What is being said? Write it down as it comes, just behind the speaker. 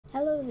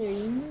Hello there,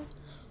 gamers.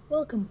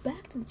 Welcome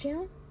back to the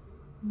channel.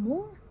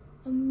 More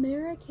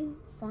American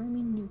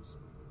farming news.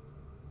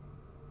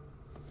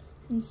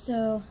 And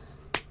so,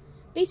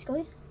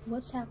 basically,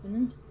 what's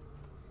happening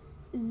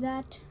is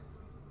that,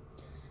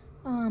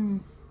 now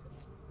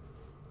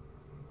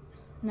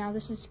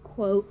this is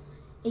quote,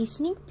 a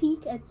sneak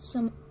peek at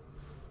some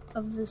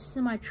of the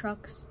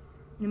semi-trucks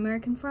in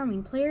American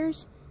farming.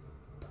 Players.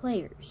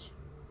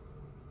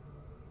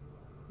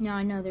 Now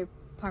I know they're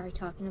probably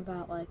talking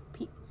about like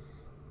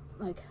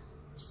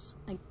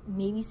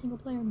maybe single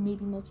player,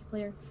 maybe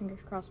multiplayer. Fingers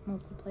crossed,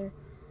 multiplayer.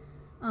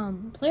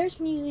 Players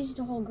can use these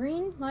to haul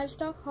grain,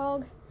 livestock,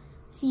 hog,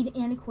 feed,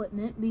 and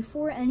equipment.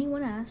 Before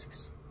anyone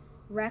asks,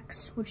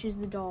 Rex, which is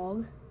the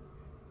dog,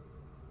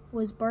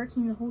 was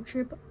barking the whole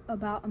trip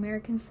about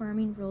American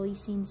farming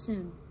releasing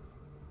soon.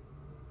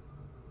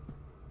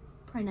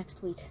 Probably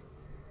next week.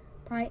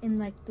 Probably in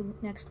like the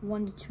next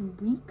 1 to 2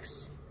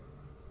 weeks.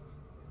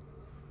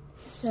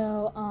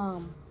 So,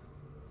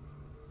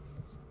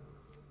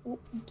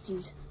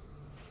 oopsies.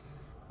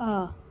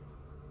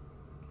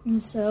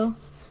 And so,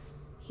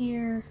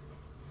 here,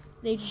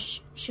 they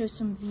just show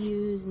some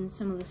views and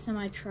some of the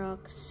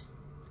semi-trucks,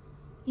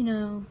 you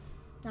know,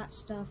 that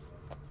stuff.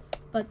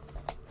 But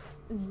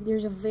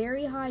there's a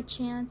very high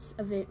chance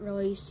of it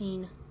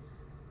releasing,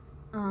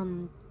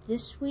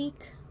 this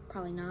week.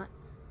 Probably not.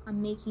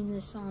 I'm making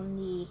this on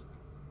the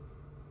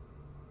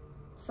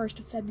 1st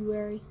of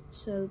February,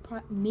 so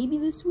maybe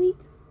this week,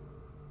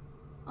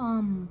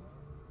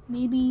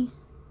 maybe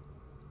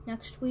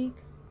next week,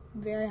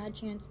 very high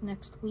chance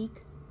next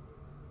week,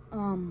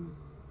 and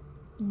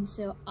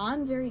so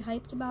I'm very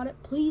hyped about it.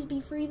 Please be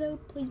free though,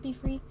 please be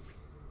free.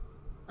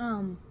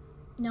 Now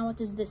what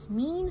does this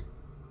mean?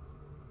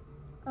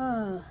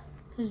 'Cause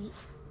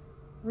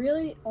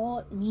really all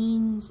it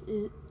means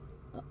is,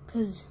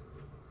 because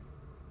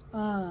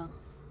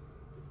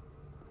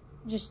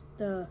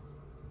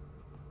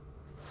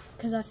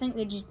I think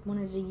they just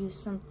wanted to use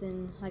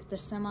something like the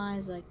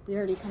semis. Like, we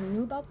already kind of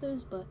knew about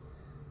those, but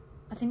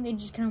I think they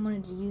just kind of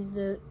wanted to use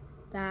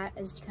that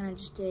as kind of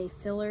just a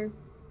filler,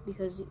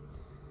 because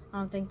I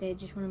don't think they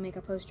just want to make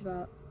a post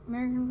about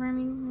American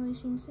farming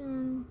releasing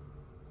soon,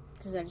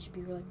 because that'd just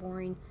be really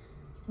boring.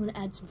 I'm gonna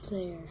add some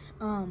flair.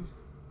 But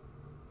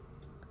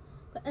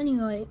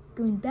anyway,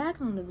 going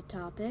back onto the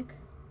topic,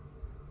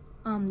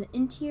 the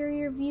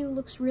interior view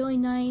looks really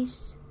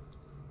nice.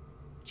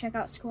 Check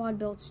out Squad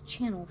Built's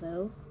channel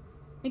though.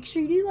 Make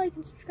sure you do like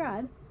and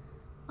subscribe.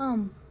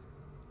 And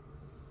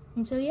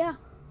so yeah.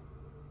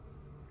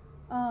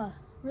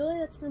 Really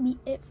that's gonna be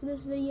it for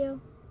this video.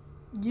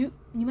 You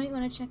might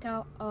want to check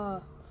out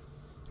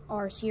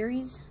our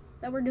series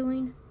that we're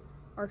doing,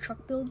 our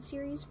truck build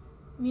series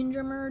me and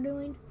Drummer are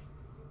doing.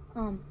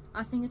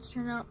 I think it's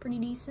turned out pretty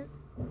decent.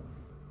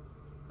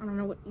 I don't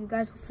know what you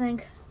guys will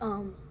think.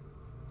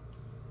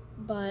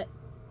 But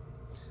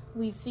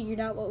we figured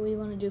out what we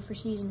want to do for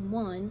season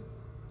 1.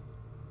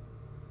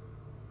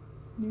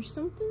 There's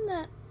something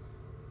that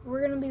we're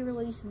going to be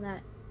releasing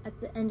that at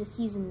the end of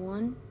season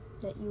 1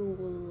 that you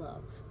will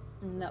love,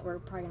 and that we're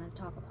probably going to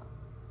talk about.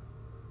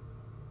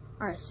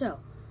 Alright, so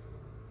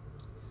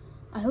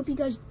I hope you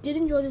guys did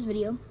enjoy this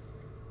video.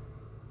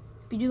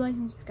 If you do, like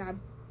and subscribe.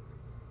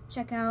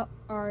 Check out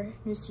our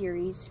new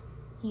series.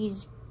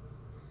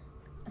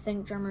 I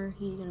think Drummer,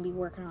 he's going to be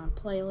working on a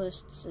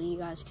playlist so you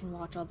guys can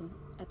watch all the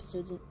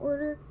episodes in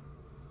order.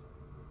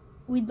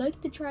 We'd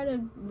like to try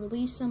to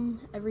release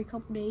them every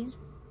couple days.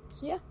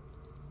 So yeah, if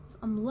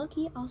I'm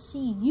lucky, I'll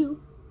see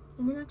you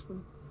in the next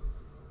one.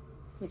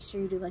 Make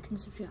sure you do like and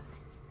subscribe.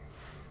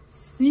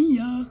 See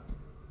ya.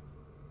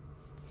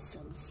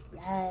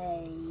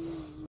 Subscribe.